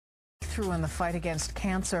breakthrough in the fight against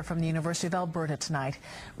cancer from the University of Alberta tonight.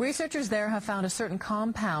 Researchers there have found a certain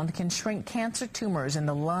compound can shrink cancer tumors in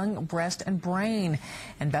the lung, breast and brain.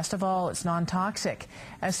 And best of all, it's non-toxic.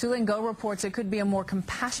 As Go reports, it could be a more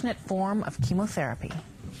compassionate form of chemotherapy.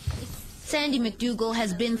 Sandy McDougall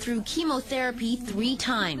has been through chemotherapy 3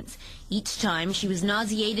 times. Each time she was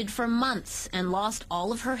nauseated for months and lost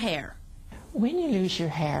all of her hair. When you lose your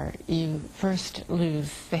hair, you first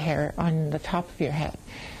lose the hair on the top of your head,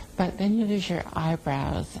 but then you lose your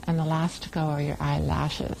eyebrows, and the last to go are your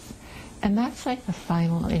eyelashes. And that's like the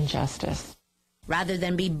final injustice. Rather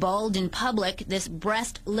than be bald in public, this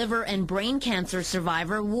breast, liver, and brain cancer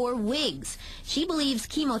survivor wore wigs. She believes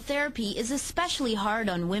chemotherapy is especially hard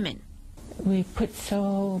on women. We put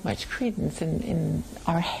so much credence in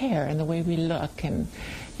our hair and the way we look, and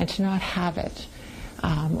to not have it,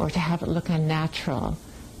 or to have it look unnatural,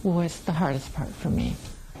 was the hardest part for me.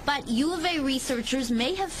 But U of A researchers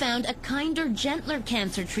may have found a kinder, gentler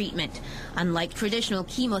cancer treatment. Unlike traditional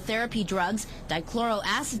chemotherapy drugs,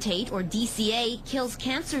 dichloroacetate, or DCA, kills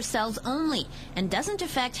cancer cells only and doesn't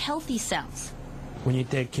affect healthy cells. When you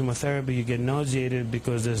take chemotherapy, you get nauseated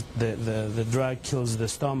because the drug kills the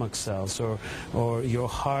stomach cells, or your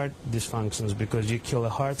heart dysfunctions because you kill the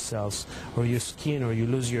heart cells, or your skin, or you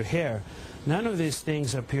lose your hair. None of these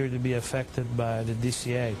things appear to be affected by the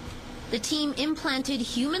DCA. The team implanted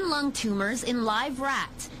human lung tumors in live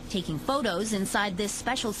rats, taking photos inside this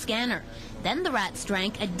special scanner. Then the rats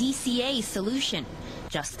drank a DCA solution.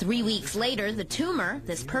 Just 3 weeks later, the tumor,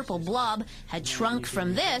 this purple blob, had shrunk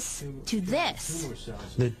from this to this.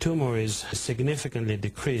 The tumor is significantly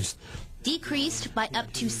decreased. Decreased by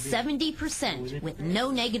up to 70%, with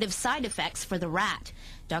no negative side effects for the rat.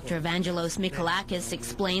 Dr. Evangelos Mikolakis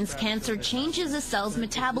explains cancer changes a cell's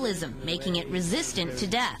metabolism, making it resistant to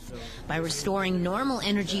death. By restoring normal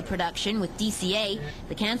energy production with DCA,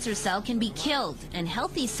 the cancer cell can be killed and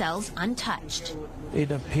healthy cells untouched.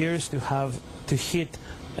 It appears to hit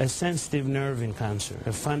a sensitive nerve in cancer,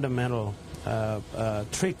 a fundamental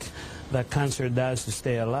trick that cancer does to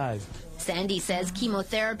stay alive. Sandy says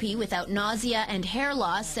chemotherapy without nausea and hair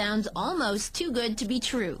loss sounds almost too good to be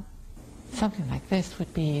true. Something like this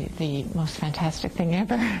would be the most fantastic thing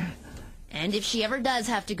ever. And if she ever does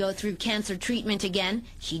have to go through cancer treatment again,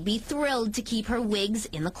 she'd be thrilled to keep her wigs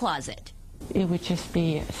in the closet. It would just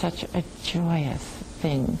be such a joyous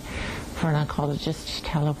thing for an oncologist to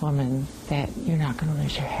tell a woman that you're not going to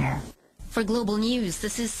lose your hair. For Global News,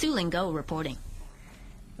 this is Go reporting.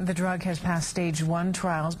 The drug has passed stage 1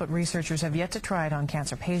 trials, but researchers have yet to try it on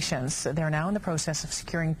cancer patients. They're now in the process of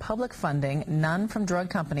securing public funding, none from drug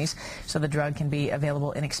companies, so the drug can be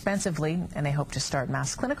available inexpensively, and they hope to start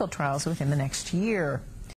mass clinical trials within the next year.